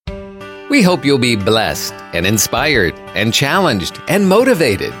We hope you'll be blessed and inspired and challenged and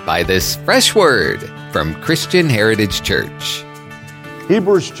motivated by this fresh word from Christian Heritage Church.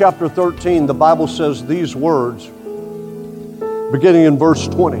 Hebrews chapter 13, the Bible says these words, beginning in verse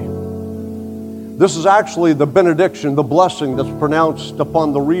 20. This is actually the benediction, the blessing that's pronounced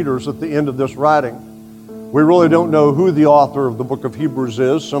upon the readers at the end of this writing. We really don't know who the author of the book of Hebrews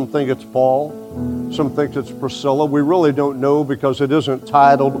is. Some think it's Paul. Some think it's Priscilla. We really don't know because it isn't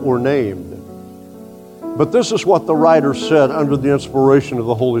titled or named. But this is what the writer said under the inspiration of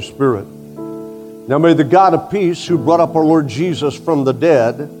the Holy Spirit. Now may the God of peace, who brought up our Lord Jesus from the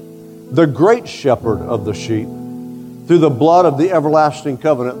dead, the great shepherd of the sheep, through the blood of the everlasting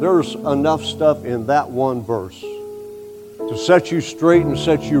covenant. There's enough stuff in that one verse to set you straight and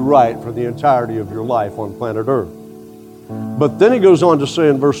set you right for the entirety of your life on planet Earth. But then he goes on to say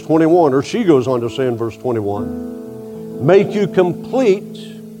in verse 21, or she goes on to say in verse 21, make you complete,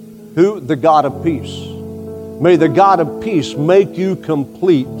 who? The God of peace. May the God of peace make you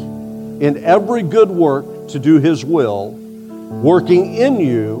complete in every good work to do His will, working in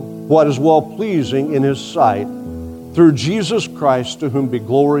you what is well-pleasing in His sight, through Jesus Christ, to whom be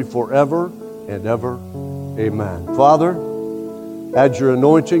glory forever and ever. Amen. Father, add your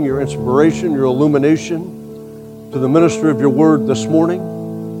anointing, your inspiration, your illumination to the ministry of your word this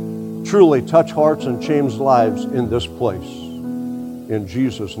morning. Truly touch hearts and change lives in this place. In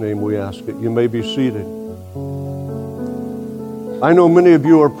Jesus' name we ask it. You may be seated. I know many of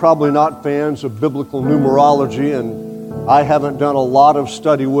you are probably not fans of biblical numerology, and I haven't done a lot of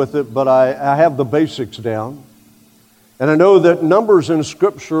study with it, but I have the basics down. And I know that numbers in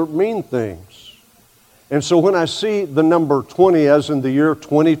Scripture mean things. And so when I see the number 20 as in the year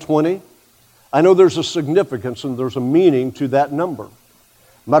 2020, I know there's a significance and there's a meaning to that number.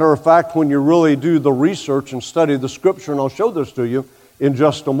 Matter of fact, when you really do the research and study the Scripture, and I'll show this to you in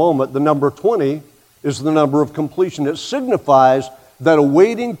just a moment, the number 20 is the number of completion. It signifies that a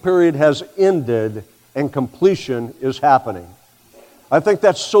waiting period has ended and completion is happening. I think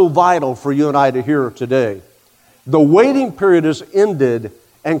that's so vital for you and I to hear today. The waiting period is ended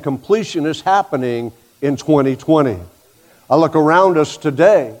and completion is happening in 2020. I look around us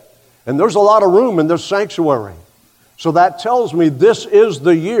today, and there's a lot of room in this sanctuary. So that tells me this is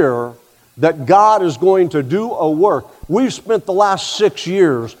the year that God is going to do a work. We've spent the last 6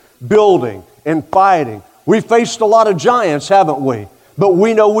 years building and fighting. We faced a lot of giants, haven't we? But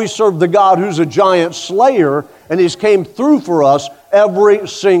we know we serve the God who's a giant slayer, and He's came through for us every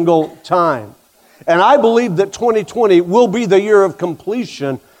single time. And I believe that 2020 will be the year of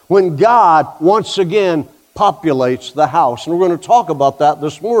completion when God once again populates the house. And we're going to talk about that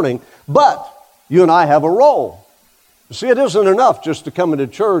this morning. But you and I have a role. You see, it isn't enough just to come into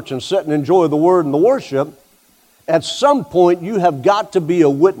church and sit and enjoy the Word and the worship. At some point, you have got to be a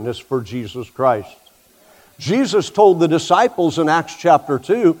witness for Jesus Christ. Jesus told the disciples in Acts chapter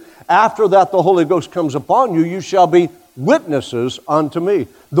 2, after that the Holy Ghost comes upon you, you shall be witnesses unto me.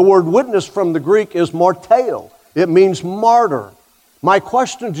 The word witness from the Greek is marteo. It means martyr. My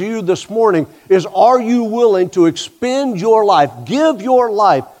question to you this morning is, are you willing to expend your life, give your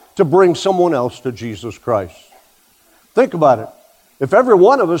life to bring someone else to Jesus Christ? Think about it. If every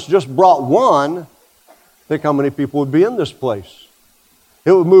one of us just brought one, think how many people would be in this place.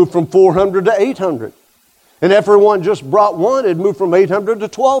 It would move from 400 to 800. And if everyone just brought one, it'd move from 800 to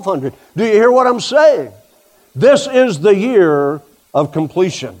 1,200. Do you hear what I'm saying? This is the year of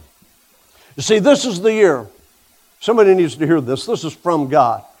completion. You see, this is the year. Somebody needs to hear this. This is from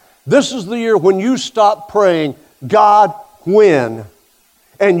God. This is the year when you stop praying, God, when?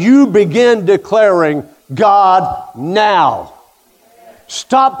 And you begin declaring, God, now.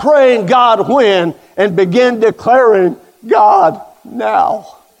 Stop praying, God, when? And begin declaring, God,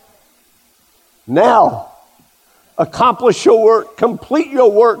 now. Now. Accomplish your work. Complete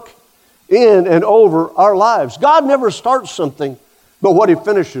your work in and over our lives. God never starts something but what He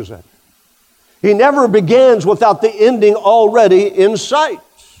finishes it. He never begins without the ending already in sight.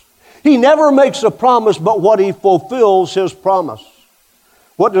 He never makes a promise but what He fulfills His promise.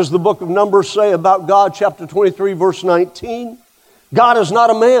 What does the book of Numbers say about God? Chapter 23, verse 19. God is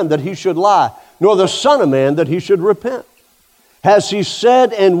not a man that He should lie, nor the son of man that He should repent. Has He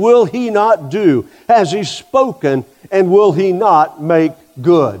said, and will He not do? Has He spoken, and will He not make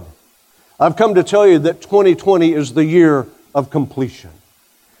good? I've come to tell you that 2020 is the year of completion.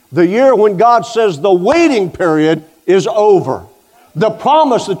 The year when God says the waiting period is over. The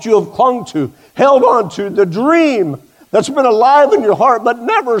promise that you have clung to, held on to, the dream that's been alive in your heart but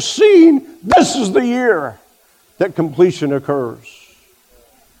never seen, this is the year that completion occurs.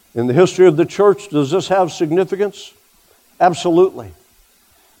 In the history of the church, does this have significance? Absolutely.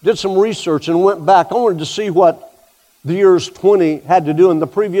 did some research and went back. I wanted to see what the years 20 had to do in the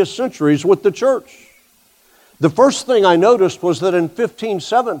previous centuries with the church. The first thing I noticed was that in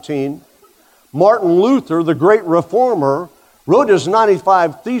 1517, Martin Luther, the great reformer, wrote his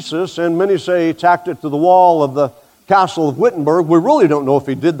 95 Thesis, and many say he tacked it to the wall of the Castle of Wittenberg. We really don't know if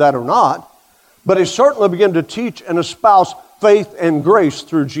he did that or not, but he certainly began to teach and espouse faith and grace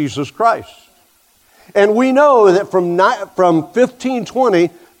through Jesus Christ. And we know that from 1520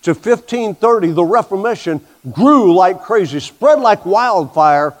 to 1530, the Reformation grew like crazy, spread like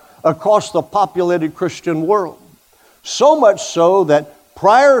wildfire across the populated Christian world. So much so that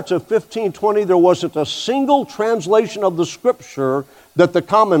prior to 1520, there wasn't a single translation of the Scripture that the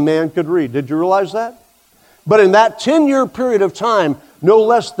common man could read. Did you realize that? But in that 10-year period of time, no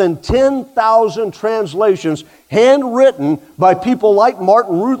less than 10,000 translations, handwritten by people like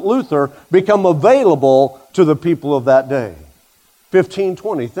Martin Luther, become available to the people of that day.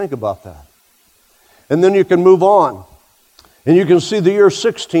 1520, think about that. And then you can move on, and you can see the year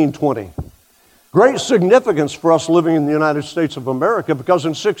 1620. Great significance for us living in the United States of America, because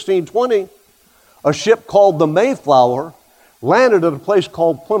in 1620, a ship called the Mayflower landed at a place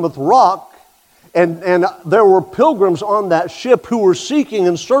called Plymouth Rock, and there were pilgrims on that ship who were seeking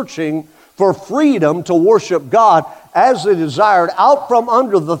and searching for freedom to worship God as they desired, out from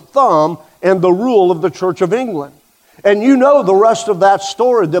under the thumb and the rule of the Church of England. And you know the rest of that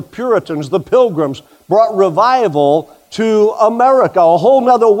story. The Puritans, the Pilgrims, brought revival to America, a whole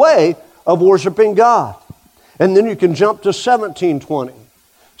nother way of worshiping God. And then you can jump to 1720.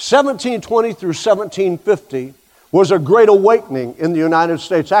 1720 through 1750 was a great awakening in the United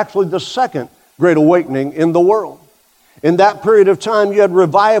States, actually the second great awakening in the world. In that period of time, you had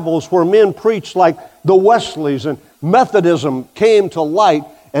revivals where men preached like the Wesleys, and Methodism came to light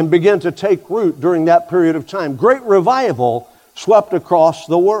and began to take root during that period of time. Great revival swept across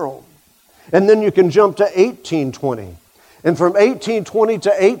the world. And then you can jump to 1820. And from 1820 to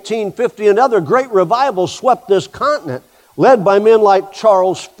 1850, another great revival swept this continent, led by men like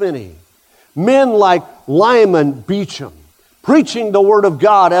Charles Finney, men like Lyman Beecham, preaching the Word of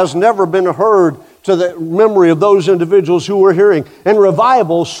God as never been heard to the memory of those individuals who were hearing. And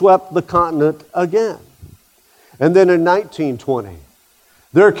revival swept the continent again. And then in 1920,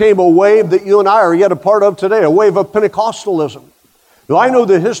 there came a wave that you and I are yet a part of today, a wave of Pentecostalism. Now, I know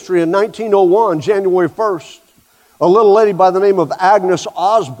the history. In 1901, January 1st, a little lady by the name of Agnes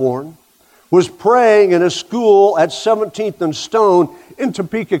Osborne was praying in a school at 17th and Stone in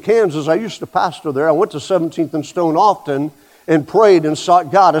Topeka, Kansas. I used to pastor there. I went to 17th and Stone often and prayed and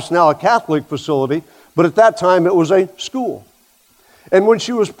sought God. It's now a Catholic facility, but at that time it was a school. And when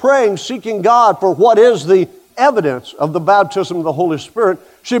she was praying, seeking God for what is the evidence of the baptism of the Holy Spirit,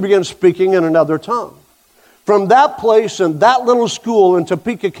 she began speaking in another tongue. From that place and that little school in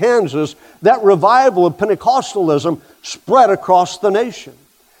Topeka, Kansas, that revival of Pentecostalism spread across the nation.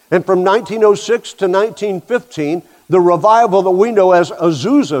 And from 1906 to 1915, the revival that we know as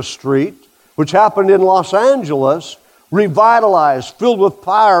Azusa Street, which happened in Los Angeles, revitalized, filled with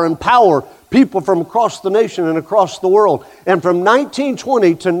fire and power, people from across the nation and across the world. And from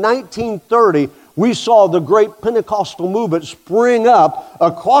 1920 to 1930, we saw the great Pentecostal movement spring up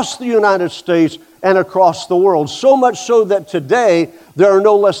across the United States and across the world. So much so that today there are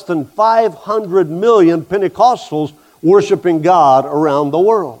no less than 500 million Pentecostals worshiping God around the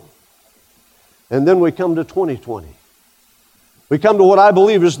world. And then we come to 2020. We come to what I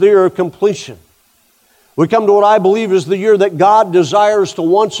believe is the year of completion. We come to what I believe is the year that God desires to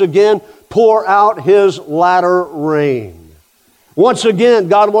once again pour out His latter rain. Once again,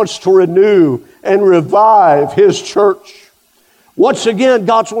 God wants to renew and revive His church. Once again,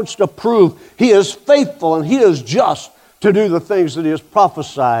 God wants to prove He is faithful and He is just to do the things that He has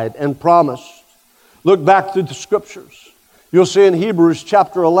prophesied and promised. Look back through the Scriptures. You'll see in Hebrews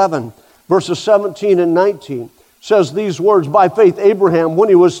chapter 11, verses 17 and 19, says these words, "By faith Abraham, when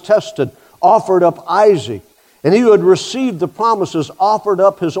he was tested, offered up Isaac, and he who had received the promises offered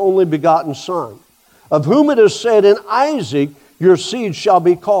up his only begotten son, of whom it is said, in Isaac your seed shall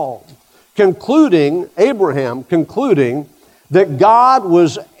be called." Abraham concluding that God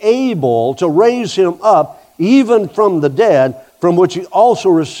was able to raise him up even from the dead, from which He also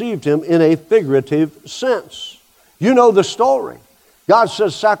received him in a figurative sense. You know the story. God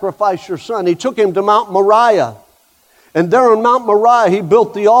says, sacrifice your son. He took him to Mount Moriah. And there on Mount Moriah, He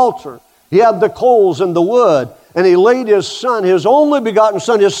built the altar. He had the coals and the wood. And He laid His son, His only begotten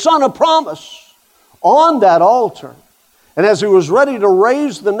son, His son of promise, on that altar. And as He was ready to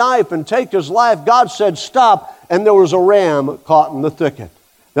raise the knife and take His life, God said, stop. And there was a ram caught in the thicket.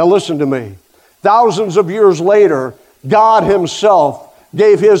 Now listen to me. Thousands of years later, God Himself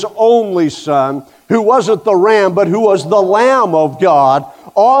gave His only Son, who wasn't the ram, but who was the Lamb of God,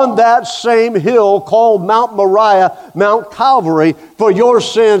 on that same hill called Mount Moriah, Mount Calvary, for your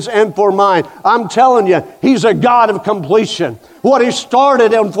sins and for mine. I'm telling you, He's a God of completion. What He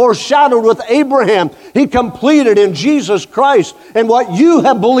started and foreshadowed with Abraham, He completed in Jesus Christ. And what you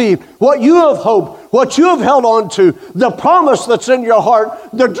have believed, what you have hoped, what you have held on to, the promise that's in your heart,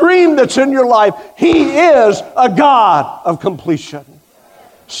 the dream that's in your life, He is a God of completion.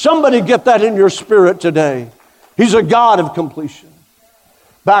 Somebody get that in your spirit today. He's a God of completion.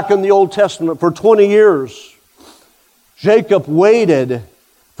 Back in the Old Testament, for 20 years, Jacob waited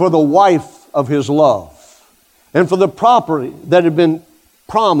for the wife of his love and for the property that had been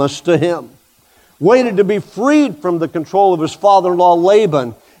promised to him. Waited to be freed from the control of his father-in-law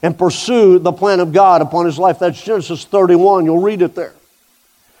Laban and pursue the plan of God upon his life. That's Genesis 31. You'll read it there.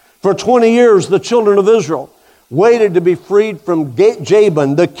 For 20 years, the children of Israel waited to be freed from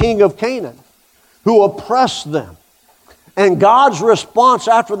Jabin, the king of Canaan, who oppressed them. And God's response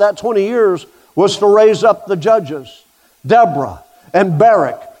after that 20 years was to raise up the judges, Deborah and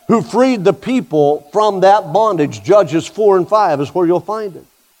Barak, who freed the people from that bondage. Judges 4 and 5 is where you'll find it.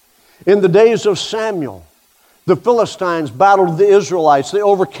 In the days of Samuel, the Philistines battled the Israelites. They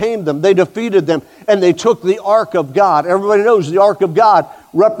overcame them. They defeated them. And they took the Ark of God. Everybody knows the Ark of God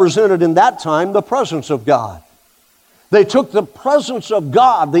represented in that time the presence of God. They took the presence of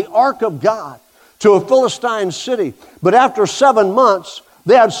God, the Ark of God, to a Philistine city. But after 7 months,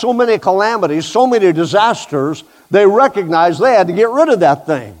 they had so many calamities, so many disasters, they recognized they had to get rid of that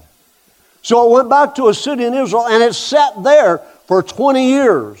thing. So it went back to a city in Israel, and it sat there for 20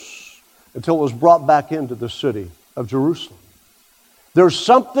 years until it was brought back into the city of Jerusalem. There's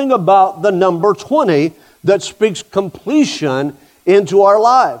something about the number 20 that speaks completion into our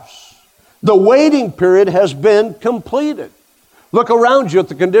lives. The waiting period has been completed. Look around you at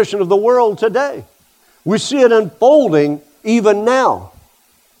the condition of the world today. We see it unfolding even now.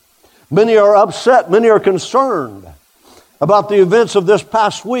 Many are upset, many are concerned about the events of this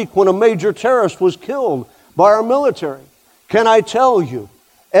past week when a major terrorist was killed by our military. Can I tell you,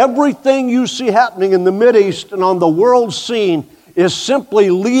 everything you see happening in the Mideast and on the world scene is simply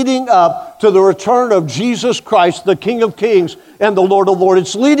leading up to the return of Jesus Christ, the King of Kings and the Lord of Lords.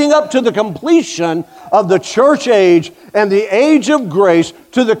 It's leading up to the completion of the church age and the age of grace,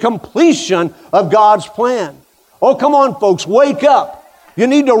 to the completion of God's plan. Oh, come on, folks, wake up. You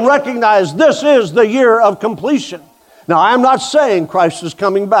need to recognize this is the year of completion. Now, I'm not saying Christ is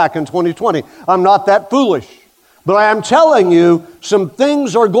coming back in 2020. I'm not that foolish. But I am telling you, some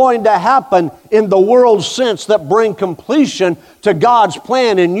things are going to happen in the world sense that bring completion to God's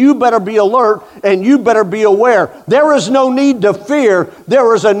plan, and you better be alert and you better be aware. There is no need to fear.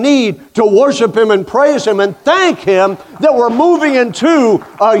 There is a need to worship Him and praise Him and thank Him that we're moving into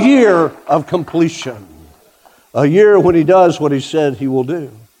a year of completion. A year when He does what He said He will do.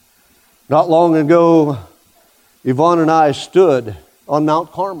 Not long ago, Yvonne and I stood on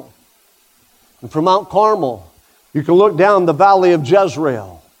Mount Carmel. And from Mount Carmel, you can look down the valley of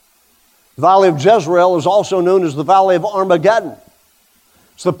Jezreel. The valley of Jezreel is also known as the valley of Armageddon.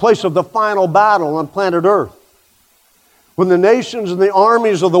 It's the place of the final battle on planet Earth. When the nations and the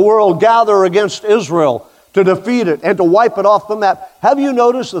armies of the world gather against Israel to defeat it and to wipe it off the map. Have you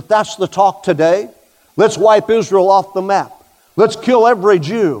noticed that that's the talk today? Let's wipe Israel off the map. Let's kill every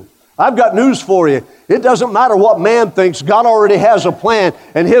Jew. I've got news for you. It doesn't matter what man thinks. God already has a plan,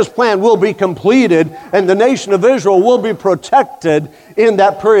 and His plan will be completed, and the nation of Israel will be protected in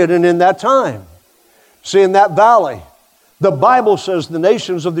that period and in that time. See, in that valley, the Bible says the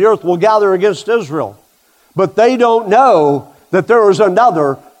nations of the earth will gather against Israel, but they don't know that there is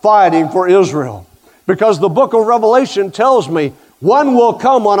another fighting for Israel. Because the book of Revelation tells me one will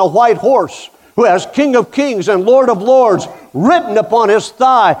come on a white horse, who has King of Kings and Lord of Lords written upon his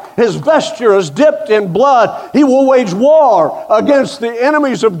thigh. His vesture is dipped in blood. He will wage war against the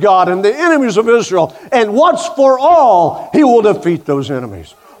enemies of God and the enemies of Israel. And once for all, He will defeat those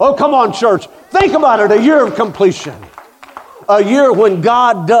enemies. Oh, come on, church. Think about it. A year of completion. A year when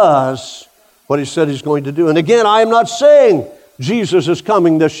God does what He said He's going to do. And again, I am not saying Jesus is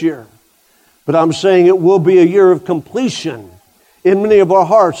coming this year, but I'm saying it will be a year of completion in many of our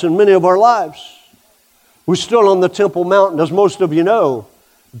hearts and many of our lives. We're still on the Temple Mount, and as most of you know,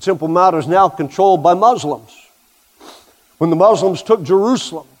 the Temple Mount is now controlled by Muslims. When the Muslims took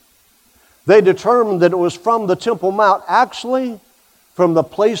Jerusalem, they determined that it was from the Temple Mount, actually from the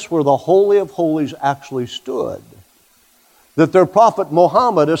place where the Holy of Holies actually stood. That their prophet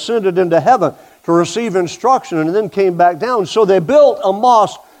Muhammad ascended into heaven to receive instruction and then came back down. So they built a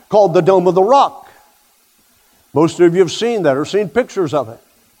mosque called the Dome of the Rock. Most of you have seen that or seen pictures of it.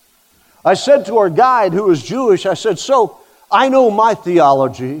 I said to our guide, who is Jewish, I said, so I know my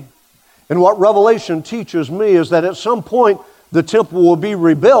theology, and what Revelation teaches me is that at some point the temple will be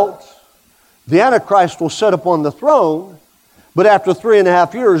rebuilt, the Antichrist will sit upon the throne, but after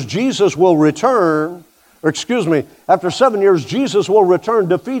 3.5 years, Jesus will return, after 7 years, Jesus will return,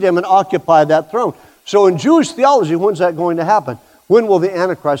 defeat him, and occupy that throne. So in Jewish theology, when's that going to happen? When will the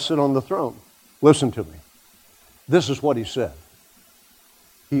Antichrist sit on the throne? Listen to me. This is what he said.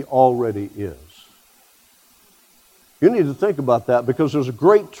 He already is. You need to think about that because there's a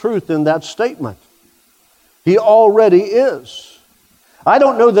great truth in that statement. He already is. I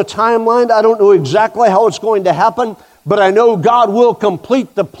don't know the timeline. I don't know exactly how it's going to happen, but I know God will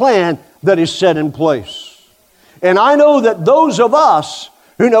complete the plan that is set in place. And I know that those of us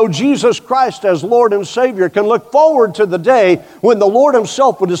who know Jesus Christ as Lord and Savior can look forward to the day when the Lord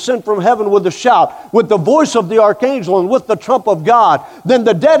Himself will descend from heaven with a shout, with the voice of the archangel and with the trump of God. Then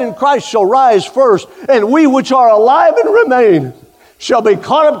the dead in Christ shall rise first, and we which are alive and remain shall be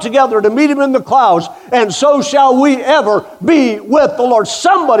caught up together to meet Him in the clouds, and so shall we ever be with the Lord.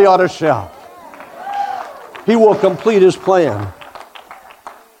 Somebody ought to shout. He will complete His plan.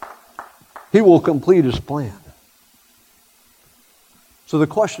 He will complete His plan. So the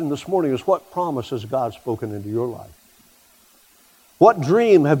question this morning is, what promise has God spoken into your life? What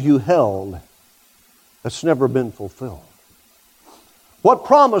dream have you held that's never been fulfilled? What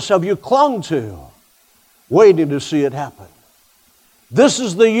promise have you clung to, waiting to see it happen? This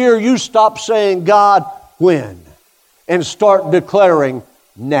is the year you stop saying, God, when? And start declaring,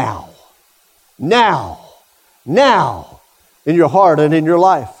 now. Now. Now. In your heart and in your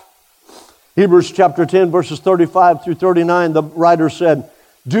life. Hebrews chapter 10, verses 35 through 39, the writer said,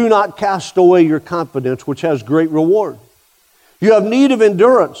 do not cast away your confidence, which has great reward. You have need of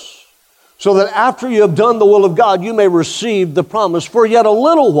endurance, so that after you have done the will of God, you may receive the promise. For yet a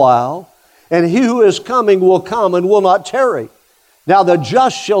little while, and He who is coming will come and will not tarry. Now the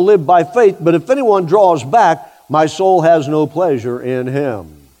just shall live by faith, but if anyone draws back, my soul has no pleasure in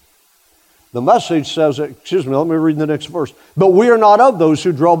him. The Message says, let me read the next verse. But we are not of those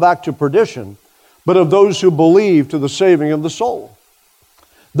who draw back to perdition, but of those who believe to the saving of the soul.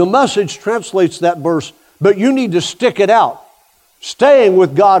 The Message translates that verse, but you need to stick it out, staying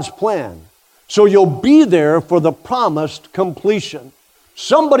with God's plan, so you'll be there for the promised completion.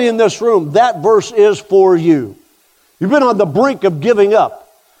 Somebody in this room, that verse is for you. You've been on the brink of giving up.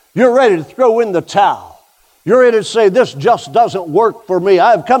 You're ready to throw in the towel. You're ready to say, this just doesn't work for me.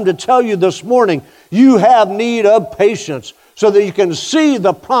 I have come to tell you this morning, you have need of patience so that you can see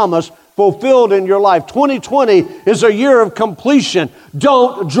the promise fulfilled in your life. 2020 is a year of completion.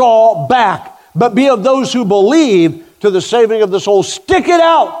 Don't draw back, but be of those who believe to the saving of the soul. Stick it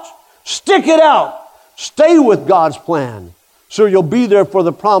out. Stick it out. Stay with God's plan, so you'll be there for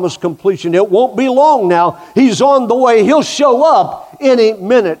the promised completion. It won't be long now. He's on the way. He'll show up any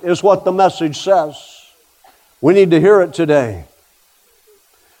minute, is what the Message says. We need to hear it today.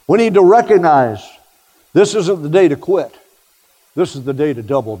 We need to recognize this isn't the day to quit. This is the day to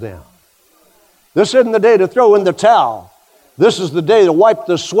double down. This isn't the day to throw in the towel. This is the day to wipe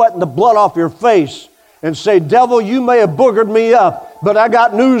the sweat and the blood off your face and say, devil, you may have boogered me up, but I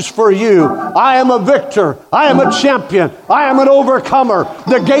got news for you. I am a victor. I am a champion. I am an overcomer.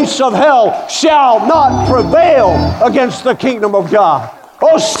 The gates of hell shall not prevail against the kingdom of God.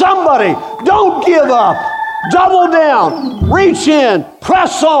 Oh, somebody, don't give up. Double down, reach in,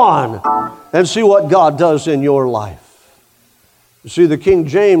 press on, and see what God does in your life. You see, the King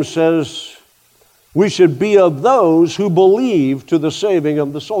James says we should be of those who believe to the saving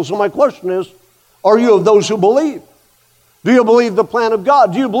of the soul. So my question is, are you of those who believe? Do you believe the plan of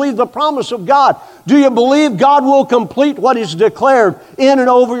God? Do you believe the promise of God? Do you believe God will complete what He's declared in and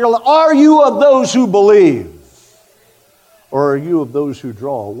over your life? Are you of those who believe? Or are you of those who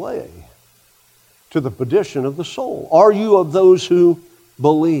draw away to the perdition of the soul? Are you of those who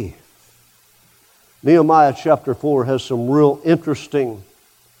believe? Nehemiah chapter 4 has some real interesting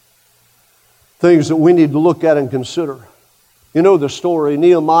things that we need to look at and consider. You know the story.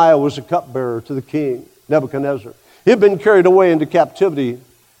 Nehemiah was a cupbearer to the king, Nebuchadnezzar. He had been carried away into captivity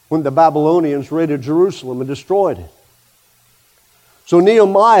when the Babylonians raided Jerusalem and destroyed it. So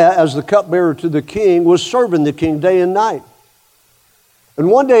Nehemiah, as the cupbearer to the king, was serving the king day and night. And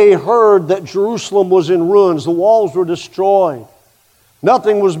one day he heard that Jerusalem was in ruins. The walls were destroyed.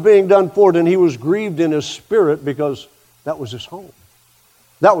 Nothing was being done for it, and he was grieved in his spirit because that was his home.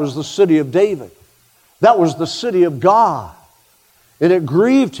 That was the city of David. That was the city of God. And it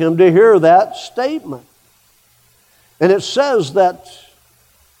grieved him to hear that statement. And it says that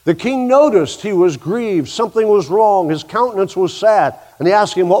The king noticed he was grieved. Something was wrong. His countenance was sad. And he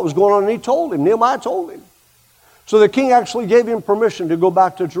asked him what was going on, and he told him. Nehemiah told him. So the king actually gave him permission to go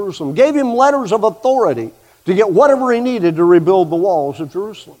back to Jerusalem, gave him letters of authority to get whatever he needed to rebuild the walls of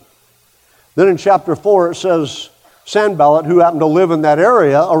Jerusalem. Then in chapter 4 it says, Sanballat, who happened to live in that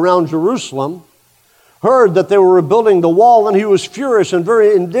area around Jerusalem, heard that they were rebuilding the wall, and he was furious and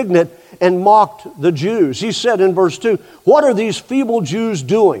very indignant and mocked the Jews. He said in verse 2, "What are these feeble Jews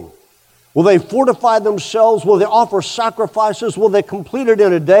doing? Will they fortify themselves? Will they offer sacrifices? Will they complete it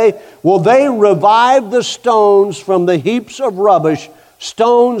in a day? Will they revive the stones from the heaps of rubbish,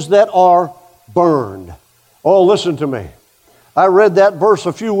 stones that are burned?" Oh, listen to me. I read that verse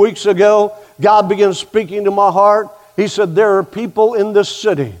a few weeks ago. God began speaking to my heart. He said, there are people in this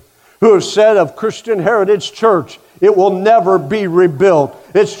city who have said of Christian Heritage Church, it will never be rebuilt.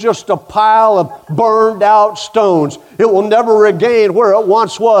 It's just a pile of burned out stones. It will never regain where it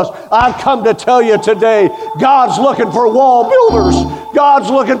once was. I've come to tell you today, God's looking for wall builders. God's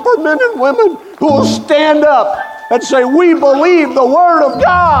looking for men and women who will stand up and say, we believe the Word of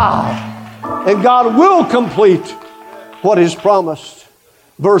God. And God will complete what He's promised.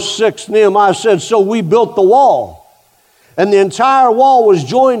 Verse 6, Nehemiah said, so we built the wall. And the entire wall was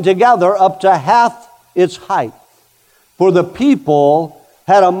joined together up to half its height. For the people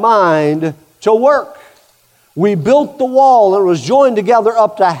had a mind to work. We built the wall and it was joined together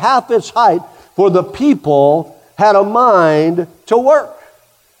up to half its height. For the people had a mind to work.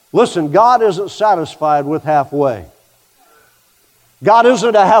 Listen, God isn't satisfied with halfway. God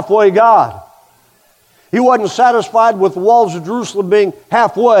isn't a halfway God. He wasn't satisfied with the walls of Jerusalem being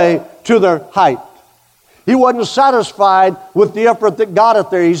halfway to their height. He wasn't satisfied with the effort that got it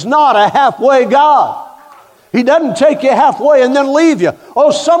there. He's not a halfway God. He doesn't take you halfway and then leave you.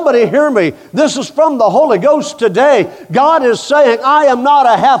 Oh, somebody hear me. This is from the Holy Ghost today. God is saying, I am not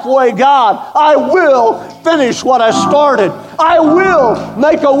a halfway God. I will finish what I started. I will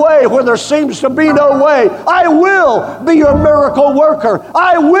make a way where there seems to be no way. I will be your miracle worker.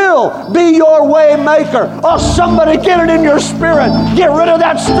 I will be your way maker. Oh, somebody get it in your spirit. Get rid of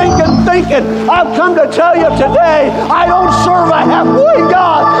that stinking thinking. I've come to tell you today, I don't serve a halfway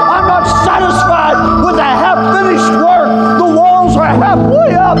God. I'm not satisfied with a half-finished work. The walls are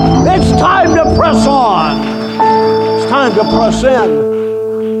halfway up. It's time to press on. It's time to press in.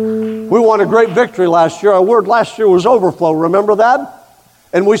 We won a great victory last year. Our word last year was overflow. Remember that?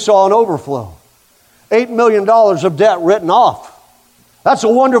 And we saw an overflow. $8 million of debt written off. That's a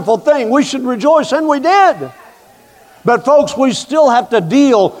wonderful thing. We should rejoice, and we did. But folks, we still have to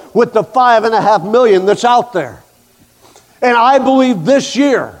deal with the $5.5 million that's out there. And I believe this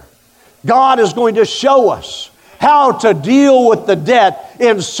year, God is going to show us how to deal with the debt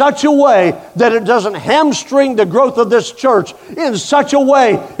in such a way that it doesn't hamstring the growth of this church, in such a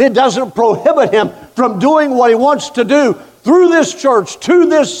way it doesn't prohibit Him from doing what He wants to do through this church, to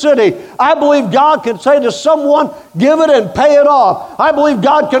this city. I believe God can say to someone, give it and pay it off. I believe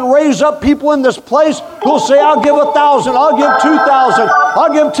God can raise up people in this place who'll say, I'll give 1,000, I'll give 2,000,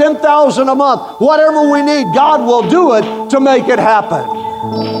 I'll give 10,000 a month. Whatever we need, God will do it to make it happen.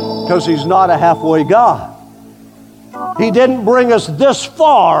 Because He's not a halfway God. He didn't bring us this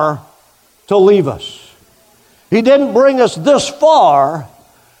far to leave us. He didn't bring us this far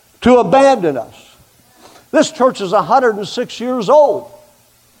to abandon us. This church is 106 years old.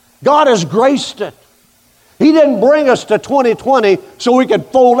 God has graced it. He didn't bring us to 2020 so we could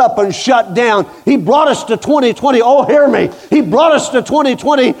fold up and shut down. He brought us to 2020. Oh, hear me. He brought us to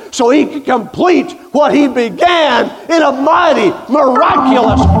 2020 so He could complete what He began in a mighty,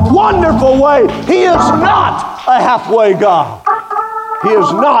 miraculous, wonderful way. He is not a halfway God. He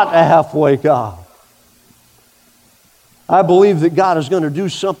is not a halfway God. I believe that God is going to do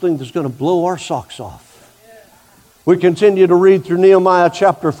something that's going to blow our socks off. We continue to read through Nehemiah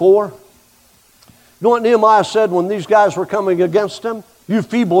chapter 4. You know what Nehemiah said when these guys were coming against him? You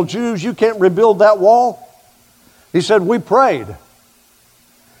feeble Jews, you can't rebuild that wall. He said, we prayed.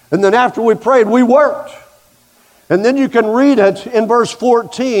 And then after we prayed, we worked. And then you can read it in verse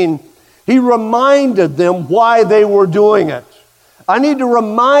 14. He reminded them why they were doing it. I need to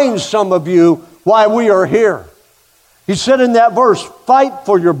remind some of you why we are here. He said in that verse, fight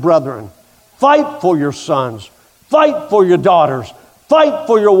for your brethren, fight for your sons, fight for your daughters, fight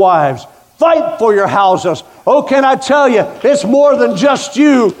for your wives, fight for your houses. Oh, can I tell you, it's more than just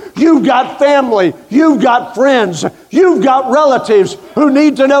you. You've got family. You've got friends. You've got relatives who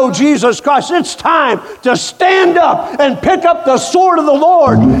need to know Jesus Christ. It's time to stand up and pick up the sword of the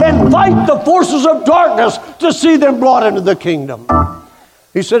Lord and fight the forces of darkness to see them brought into the kingdom.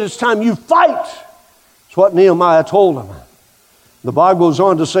 He said, it's time you fight. That's what Nehemiah told them. The Bible goes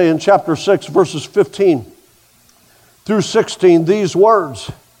on to say in chapter 6, verses 15 through 16, these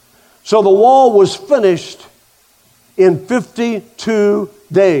words. So the wall was finished in 52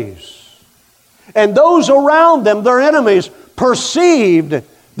 days. And those around them, their enemies, perceived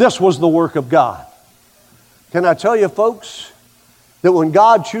this was the work of God. Can I tell you, folks, that when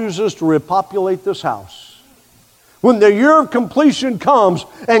God chooses to repopulate this house, when the year of completion comes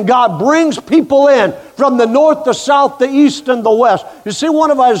and God brings people in from the north, the south, the east, and the west. You see, one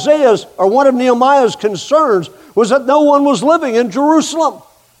of Nehemiah's concerns was that no one was living in Jerusalem.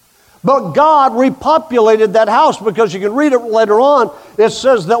 But God repopulated that house, because you can read it later on. It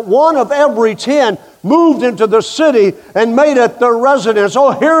says that 1 of every 10 moved into the city and made it their residence.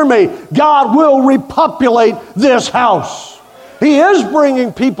 Oh, hear me. God will repopulate this house. He is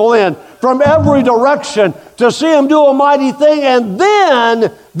bringing people in from every direction to see Him do a mighty thing. And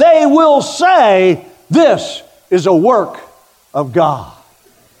then they will say, this is a work of God.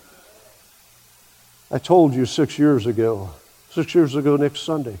 I told you 6 years ago next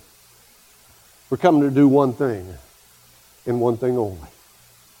Sunday, we're coming to do one thing and one thing only,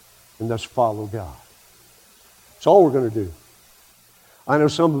 and that's follow God. That's all we're going to do. I know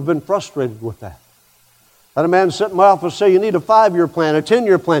some have been frustrated with that. I had a man sit in my office say, you need a 5-year plan, a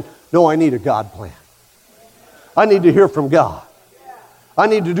 10-year plan. No, I need a God plan. I need to hear from God. I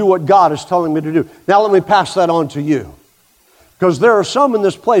need to do what God is telling me to do. Now let me pass that on to you. Because there are some in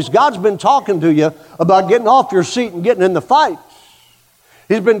this place, God's been talking to you about getting off your seat and getting in the fight.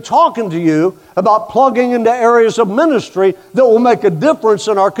 He's been talking to you about plugging into areas of ministry that will make a difference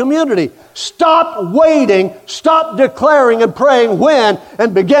in our community. Stop waiting, stop declaring and praying when,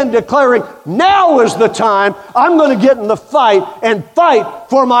 and begin declaring, now is the time. I'm going to get in the fight and fight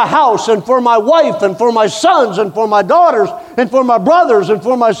for my house and for my wife and for my sons and for my daughters and for my brothers and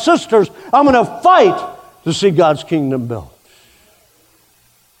for my sisters. I'm going to fight to see God's kingdom built.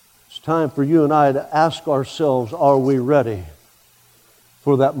 It's time for you and I to ask ourselves, are we ready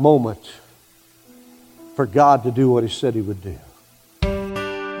for that moment for God to do what He said He would do?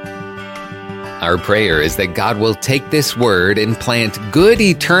 Our prayer is that God will take this word and plant good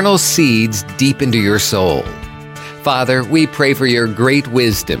eternal seeds deep into your soul. Father, we pray for your great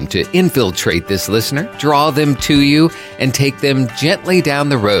wisdom to infiltrate this listener, draw them to you, and take them gently down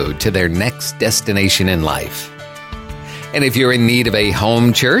the road to their next destination in life. And if you're in need of a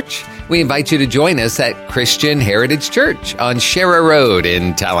home church, we invite you to join us at Christian Heritage Church on Shera Road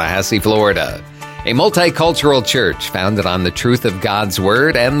in Tallahassee, Florida. A multicultural church founded on the truth of God's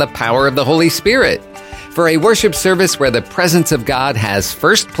Word and the power of the Holy Spirit. For a worship service where the presence of God has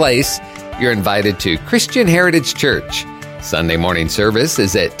first place, you're invited to Christian Heritage Church. Sunday morning service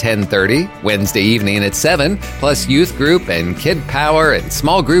is at 10:30, Wednesday evening at 7, plus youth group and kid power and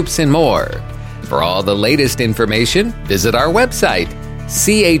small groups and more. For all the latest information, visit our website,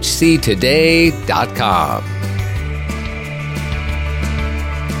 chctoday.com.